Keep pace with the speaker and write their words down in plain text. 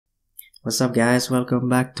What's up guys, welcome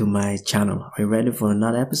back to my channel. Are you ready for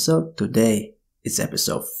another episode? Today it's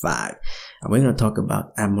episode 5 and we're going to talk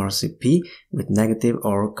about MRCP with negative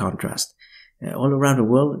oral contrast. All around the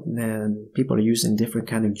world people are using different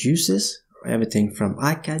kind of juices, everything from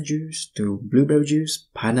ICAD juice to blueberry juice,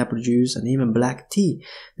 pineapple juice and even black tea.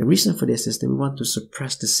 The reason for this is that we want to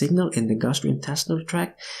suppress the signal in the gastrointestinal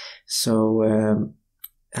tract. So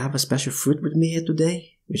I have a special fruit with me here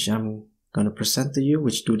today which I'm going to present to you,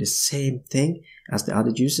 which do the same thing as the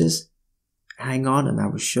other juices. Hang on and I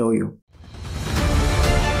will show you.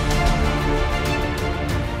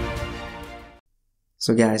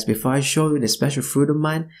 So guys, before I show you the special fruit of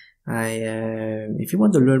mine, if you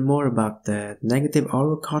want to learn more about the negative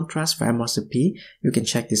oral contrast for MRCP, you can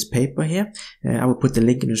check this paper here. I will put the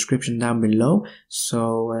link in the description down below.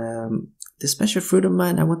 So the special fruit of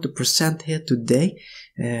mine I want to present here today,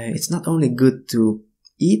 it's not only good to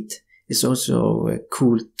eat, it's also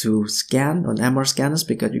cool to scan on MR scanners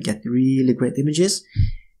because you get really great images.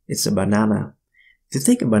 It's a banana. Do you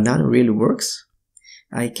think a banana really works?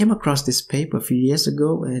 I came across this paper a few years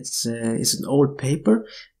ago. It's an old paper,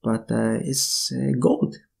 but it's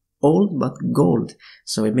gold. Old but gold.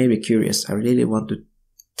 So it made me curious. I really want to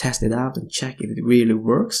test it out and check if it really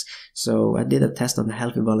works. So I did a test on a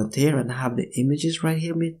healthy volunteer and I have the images right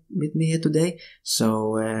here with me here today.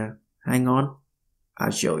 So hang on,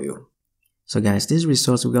 I'll show you. So guys, this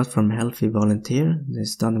results we got from healthy volunteer.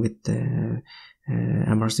 It's done with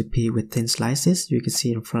MRCP with thin slices. You can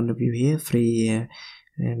see in front of you here 3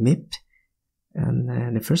 MIP.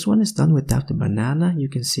 And the first one is done without the banana. You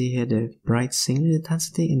can see here the bright signal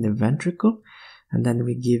intensity in the ventricle. And then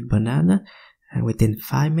we give banana. And within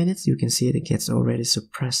 5 minutes, you can see it gets already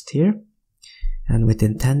suppressed here. And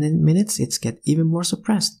within 10 minutes, it's get even more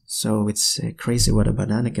suppressed. So it's crazy what a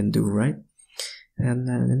banana can do, right? And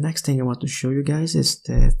the next thing I want to show you guys is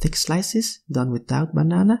the thick slices done without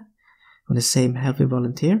banana on the same healthy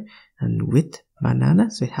volunteer and with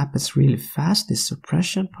banana. So it happens really fast, this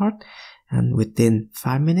suppression part, and within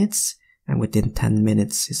 5 minutes and within 10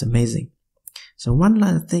 minutes is amazing. So one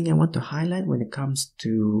last thing I want to highlight when it comes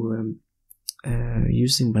to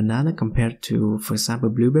using banana compared to, for example,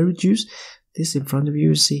 blueberry juice. This in front of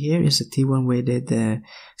you see here is a T1 weighted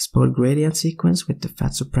spoil gradient sequence with the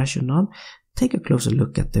fat suppression on. Take a closer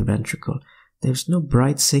look at the ventricle. There's no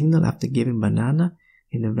bright signal after giving banana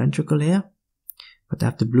in the ventricle here. But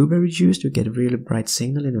after blueberry juice, you get a really bright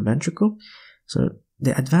signal in the ventricle. So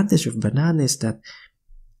the advantage of banana is that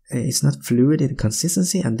it's not fluid in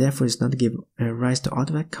consistency and therefore it's not give rise to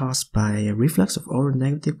artifact caused by a reflux of oral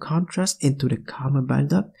negative contrast into the common bile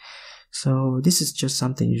duct. So this is just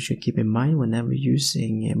something you should keep in mind whenever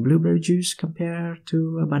using blueberry juice compared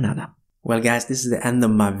to a banana. Well guys, this is the end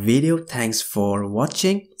of my video. Thanks for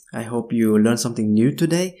watching. I hope you learned something new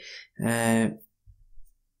today.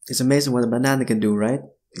 It's amazing what a banana can do, right?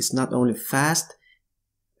 It's not only fast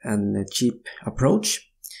and a cheap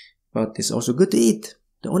approach, but it's also good to eat.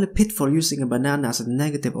 The only pitfall using a banana as a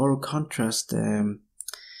negative oral contrast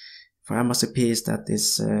for MRCP is that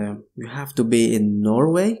you have to be in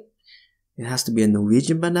Norway. It has to be a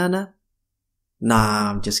Norwegian banana.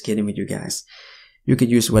 Nah, I'm just kidding with you guys. You can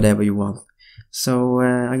use whatever you want. So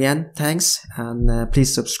again, thanks, and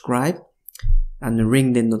please subscribe and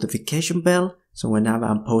ring the notification bell. So whenever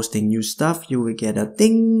I'm posting new stuff, you will get a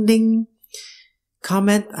ding ding.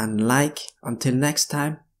 Comment and like. Until next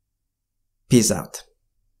time, peace out.